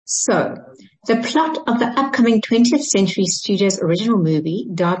So, the plot of the upcoming 20th Century Studios original movie,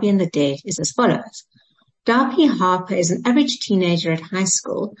 Darby and the Dead, is as follows. Darby Harper is an average teenager at high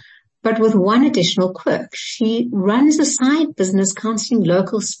school, but with one additional quirk. She runs a side business counseling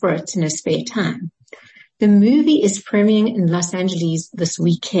local spirits in her spare time. The movie is premiering in Los Angeles this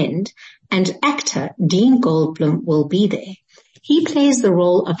weekend, and actor Dean Goldblum will be there. He plays the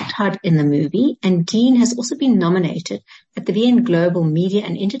role of Todd in the movie, and Dean has also been nominated at the VN Global Media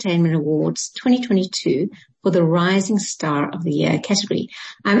and Entertainment Awards 2022 for the Rising Star of the Year category.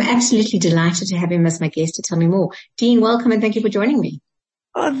 I'm absolutely delighted to have him as my guest to tell me more. Dean, welcome and thank you for joining me.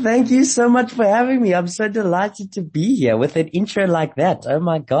 Oh, thank you so much for having me. I'm so delighted to be here with an intro like that. Oh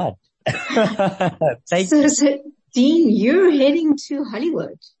my God. Thank you. So, Dean, you're heading to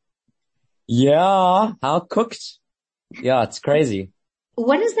Hollywood. Yeah, how cooked? Yeah, it's crazy.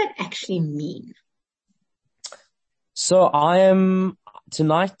 What does that actually mean? So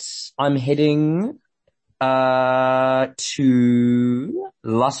tonight I'm heading, to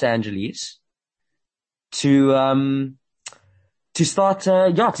Los Angeles to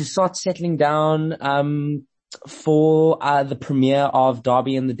start settling down, for, the premiere of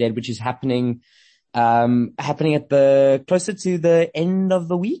Darby and the Dead, which is happening at closer to the end of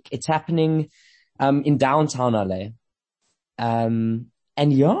the week. It's happening, in downtown LA. And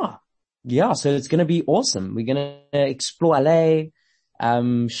so it's going to be awesome. We're going to explore LA,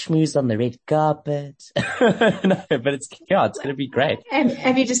 schmooze on the red carpet. No, but it's going to be great.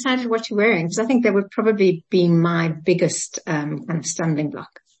 Have you decided what you're wearing? Because I think that would probably be my biggest, kind of stumbling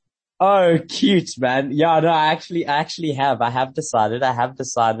block. Oh, cute, man. Yeah, no, I actually have. I have decided.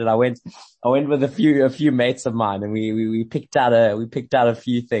 I went with a few mates of mine and we picked out a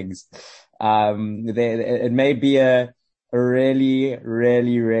few things. It may be a really,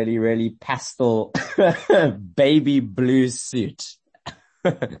 really, really, really pastel baby blue suit.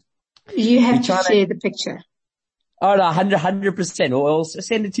 You have to share the picture. Oh no, 100%. We'll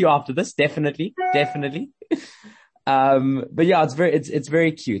send it to you after this. Definitely. But yeah, it's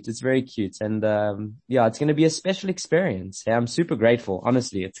very cute. It's very cute. And, it's going to be a special experience. Yeah, I'm super grateful.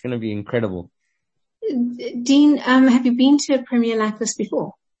 Honestly, it's going to be incredible. Dean, have you been to a premiere like this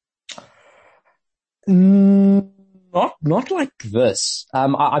before? Not like this.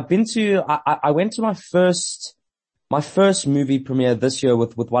 I went to my first movie premiere this year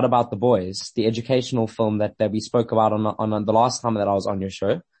with What About the Boys, the educational film that we spoke about on the last time that I was on your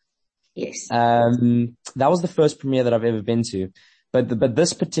show. Yes. That was the first premiere that I've ever been to. But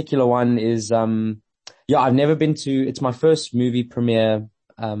this particular one is, I've never been to, it's my first movie premiere,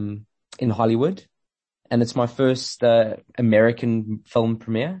 in Hollywood. And it's my first, American film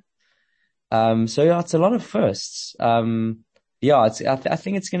premiere. It's a lot of firsts. I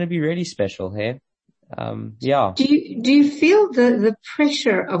think it's going to be really here. Hey? Do you feel the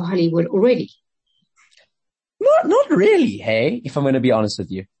pressure of Hollywood already? Not really. Hey, if I'm going to be honest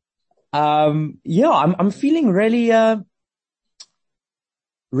with you. I'm feeling really,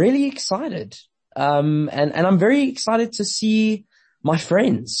 really excited. And I'm very excited to see my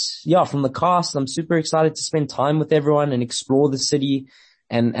friends. Yeah, from the cast. I'm super excited to spend time with everyone and explore the city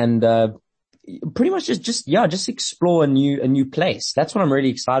and pretty much just explore a new place. That's what I'm really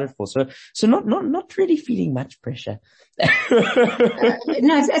excited for. So not really feeling much pressure. No,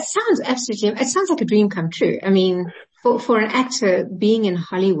 it sounds like a dream come true. I mean, for an actor being in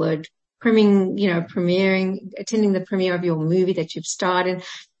Hollywood, attending the premiere of your movie that you've starred in.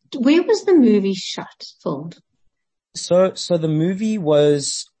 Where was the movie filmed? So the movie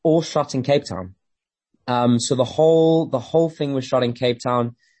was all shot in Cape Town. So the whole thing was shot in Cape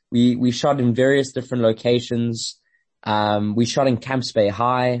Town. We shot in various different locations. We shot in Camps Bay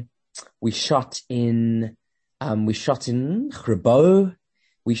High. We shot in Grabo.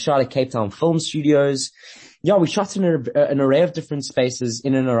 We shot at Cape Town Film Studios. Yeah, we shot in an array of different spaces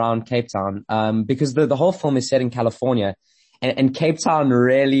in and around Cape Town, because the whole film is set in California and Cape Town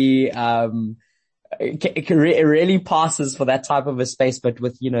really, it really passes for that type of a space, but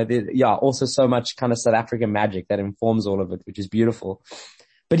with, also so much kind of South African magic that informs all of it, which is beautiful.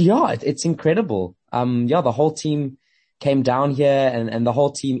 But yeah, it's incredible. The whole team came down here and the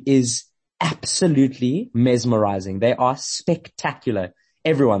whole team is absolutely mesmerizing. They are spectacular.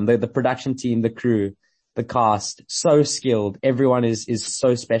 Everyone, the production team, the crew, the cast, so skilled. Everyone is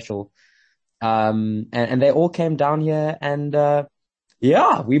so special. And they all came down here and,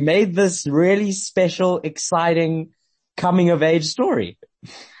 we made this really special, exciting coming of age story,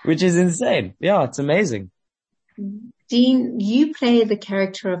 which is insane. Yeah, it's amazing. Dean, you play the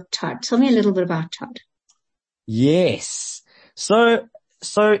character of Todd. Tell me a little bit about Todd. Yes. So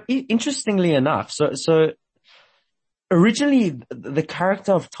interestingly enough, so originally the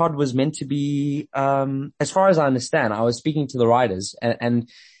character of Todd was meant to be, as far as I understand, I was speaking to the writers and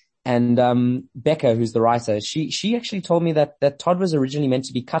Becca, who's the writer, she actually told me that Todd was originally meant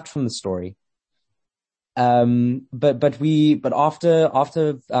to be cut from the story. But after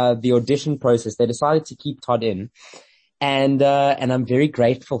the audition process, they decided to keep Todd in. And I'm very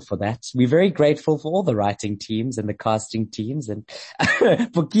grateful for that. We're very grateful for all the writing teams and the casting teams and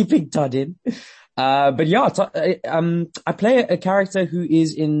for keeping Todd in. But yeah, I play a character who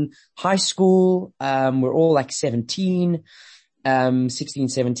is in high school. We're all like 16,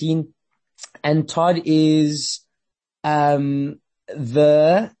 17. And Todd is,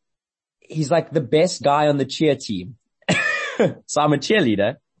 he's like the best guy on the cheer team. So I'm a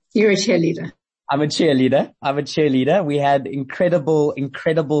cheerleader. You're a cheerleader. I'm a cheerleader. We had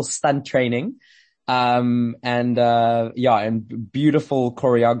incredible stunt training. And beautiful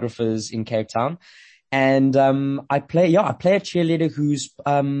choreographers in Cape Town. And, I play a cheerleader who's,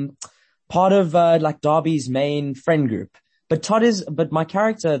 part of, like Darby's main friend group. But my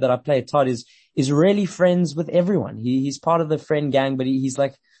character that I play, Todd, is really friends with everyone. He's part of the friend gang, but he's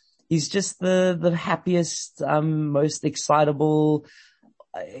just the happiest, most excitable,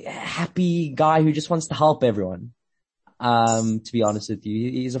 happy guy who just wants to help everyone. To be honest with you,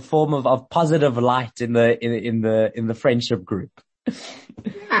 he's a form of positive light in the friendship group.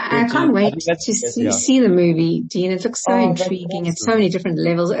 I can't wait to see the movie, Dean. It looks so intriguing at so many different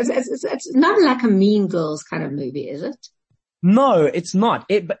levels. It's not like a Mean Girls kind of movie, is it? No, it's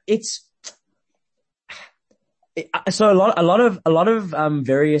not. So a lot of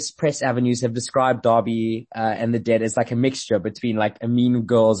various press avenues have described Darby and the Dead as like a mixture between like a Mean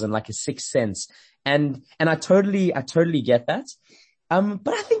Girls and like a Sixth Sense. And I totally get that.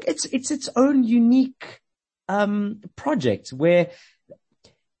 But I think it's its own unique project where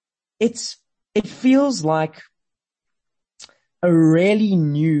it feels like a really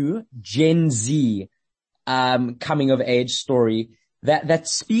new Gen Z coming of age story that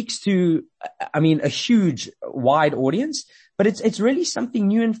speaks to, I mean, a huge wide audience, but it's really something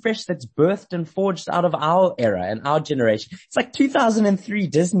new and fresh that's birthed and forged out of our era and our generation. It's like 2003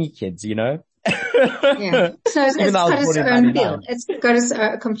 Disney kids, you know? Yeah. So it's got its own feel. It's got its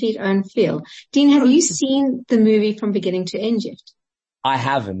complete own feel. Dean, have you seen the movie from beginning to end yet? I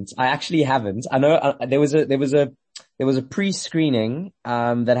haven't. I actually haven't. I know there was a pre-screening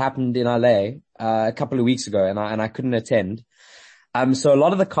that happened in LA a couple of weeks ago, and I couldn't attend. So a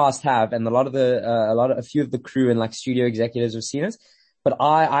lot of the cast have, and a few of the crew and like studio executives have seen it, but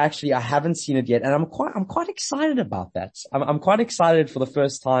I haven't seen it yet, and I'm quite excited about that. I'm quite excited for the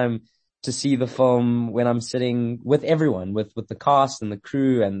first time to see the film when I'm sitting with everyone, with the cast and the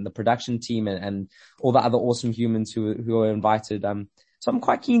crew and the production team and all the other awesome humans who are invited. So I'm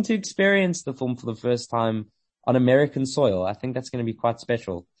quite keen to experience the film for the first time on American soil. I think that's going to be quite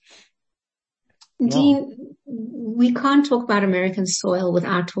special. Dean, we can't talk about American soil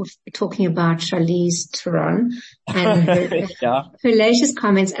without talking about Charlize Theron and her latest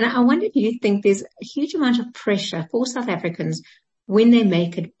comments. And I wonder if you think there's a huge amount of pressure for South Africans when they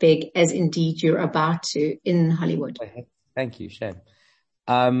make it big, as indeed you're about to in Hollywood. Thank you, Shane.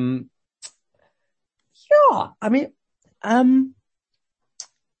 I mean,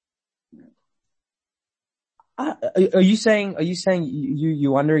 are you saying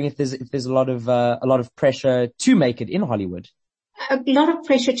you're wondering if there's a lot of pressure to make it in Hollywood? A lot of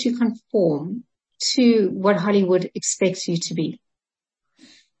pressure to conform to what Hollywood expects you to be.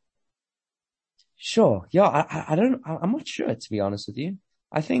 Sure. Yeah. I'm not sure, to be honest with you.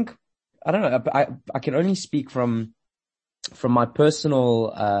 I think, I don't know. I can only speak from my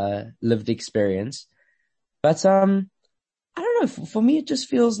personal, lived experience, but, I don't know. For me, it just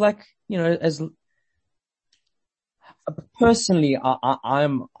feels like, you know, as personally,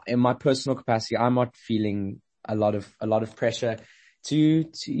 I'm in my personal capacity, I'm not feeling a lot of pressure to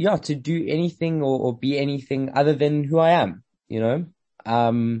do anything or be anything other than who I am, you know?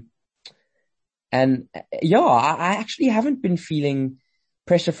 And I actually haven't been feeling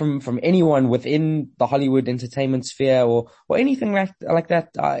pressure from anyone within the Hollywood entertainment sphere or anything like that.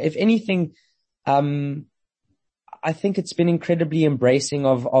 If anything, I think it's been incredibly embracing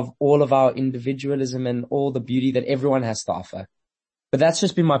of all of our individualism and all the beauty that everyone has to offer. But that's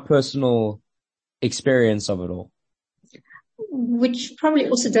just been my personal experience of it all. Which probably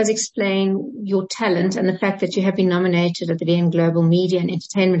also does explain your talent and the fact that you have been nominated at the VN Global Media and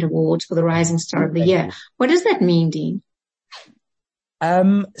Entertainment Awards for the Rising Star of the Year. What does that mean, Dean?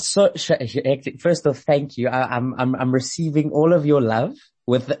 So first off, thank you. I'm receiving all of your love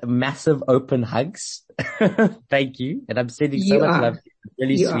with massive open hugs. Thank you. And I'm sending so much love. It's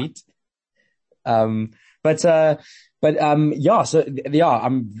really sweet. Yeah, so yeah,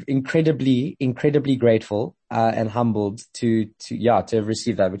 I'm incredibly grateful, and humbled to have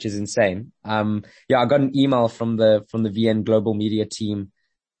received that, which is insane. Yeah, I got an email from the VN Global Media team,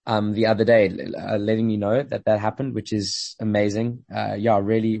 the other day, letting me know that happened, which is amazing. Yeah,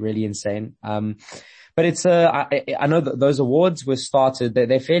 really, really insane. But it's, I know that those awards were started,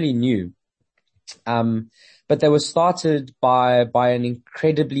 they're fairly new. But they were started by an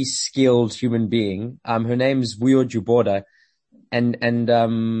incredibly skilled human being. Her name is Vuyo Juboda,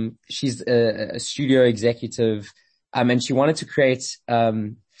 and she's a studio executive. And she wanted to create,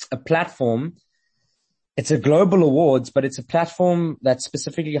 a platform. It's a global awards, but it's a platform that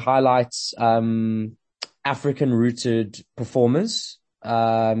specifically highlights, African rooted performers,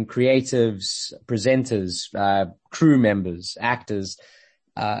 creatives, presenters, crew members, actors,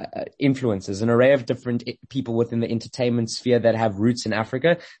 influencers, an array of different people within the entertainment sphere that have roots in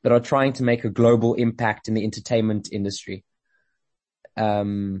Africa that are trying to make a global impact in the entertainment industry.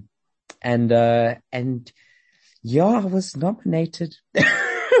 And yeah, I was nominated,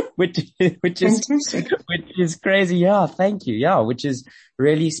 which is crazy. Yeah. Thank you. Yeah. Which is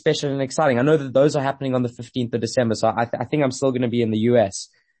really special and exciting. I know that those are happening on the 15th of December. So I think I'm still going to be in the US.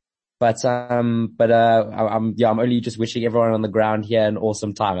 I'm only just wishing everyone on the ground here an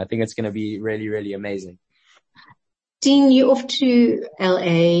awesome time. I think it's going to be really, really amazing. Dean, you're off to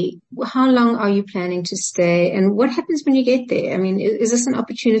LA. How long are you planning to stay? And what happens when you get there? I mean, is this an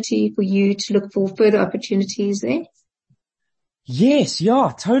opportunity for you to look for further opportunities there? Yes.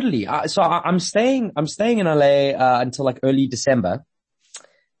 Yeah, totally. I'm staying in LA, until like early December.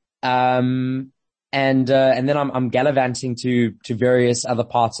 And then I'm gallivanting to various other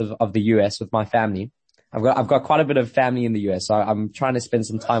parts of the US with my family. I've got quite a bit of family in the US, so I'm trying to spend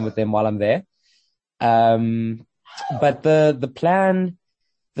some time with them while I'm there. But the plan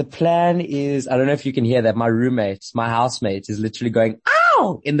is, I don't know if you can hear that, my housemate is literally going,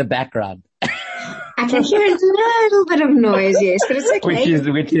 ow, in the background. I can hear a little bit of noise, yes, but it's okay.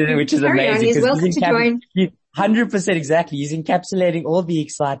 Which is amazing. He's welcome to join. 100% exactly. He's encapsulating all the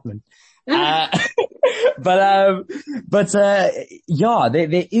excitement. Yeah, there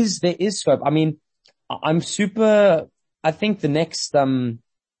is scope. I mean, I think the next, kind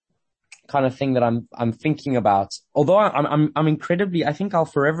of thing that I'm thinking about, although I'm incredibly, I think I'll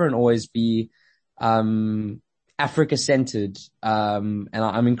forever and always be, Africa centered. And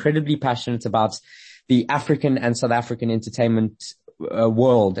I'm incredibly passionate about the African and South African entertainment,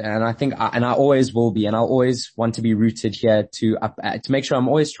 world. And I think, and I always will be, and I'll always want to be rooted here to make sure I'm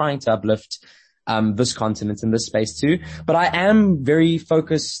always trying to uplift, this continent and this space too. But I am very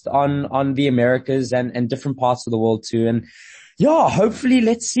focused on the Americas and different parts of the world too. And yeah, hopefully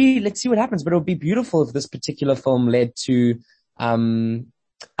let's see what happens. But it would be beautiful if this particular film led to,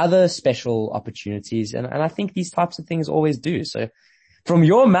 other special opportunities. And I think these types of things always do. So from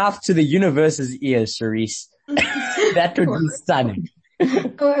your mouth to the universe's ears, Charisse, that would be stunning.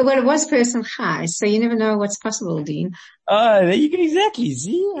 Well, it was person high, so you never know what's possible, Dean. Oh, you can exactly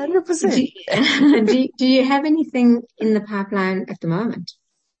see 100%. Do you have anything in the pipeline at the moment?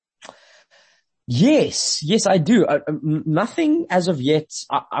 Yes, I do. Nothing as of yet.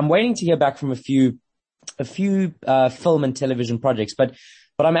 I'm waiting to hear back from a few film and television projects, but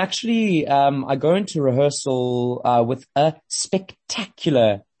I'm actually, I go into rehearsal, with a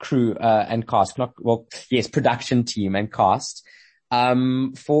spectacular crew, and cast, production team and cast,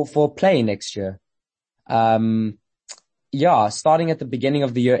 for Play next year. Starting at the beginning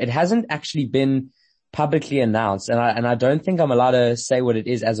of the year. It hasn't actually been publicly announced, and I don't think I'm allowed to say what it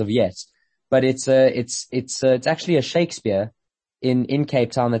is as of yet, but it's actually a Shakespeare in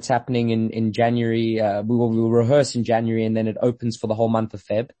Cape Town that's happening in January. We will rehearse in January, and then it opens for the whole month of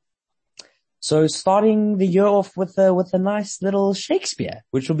Feb. So starting the year off with a nice little Shakespeare,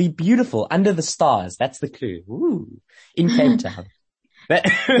 which will be beautiful under the stars. That's the clue. Ooh, in Cape Town.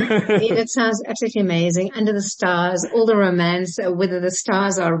 It sounds absolutely amazing. Under the stars, all the romance, whether the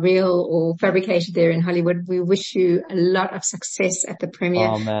stars are real or fabricated there in Hollywood. We wish you a lot of success at the premiere.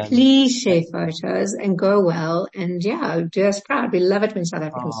 Oh, man. Please share photos and go well. And do us proud. We love it when South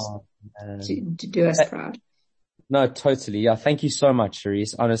Africans do us proud. No, totally. Yeah. Thank you so much,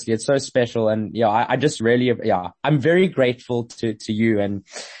 Charisse. Honestly, it's so special. And I just really, I'm very grateful to you. And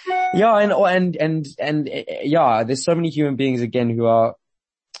there's so many human beings again who are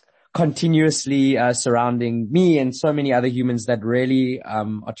continuously, surrounding me and so many other humans that really,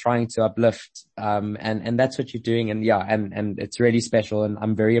 are trying to uplift. And that's what you're doing. And it's really special, and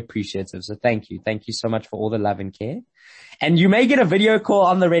I'm very appreciative. So thank you. Thank you so much for all the love and care. And you may get a video call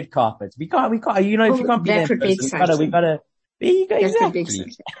on the red carpet. We can't, if you can't be there in person, we gotta, there you go,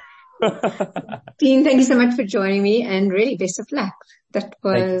 exactly. Dean, thank you so much for joining me, and really best of luck. That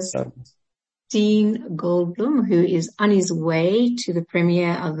Thank you was so much. Dean Goldblum, who is on his way to the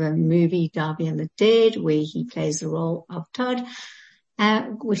premiere of the movie Darby and the Dead, where he plays the role of Todd.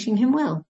 Wishing him well.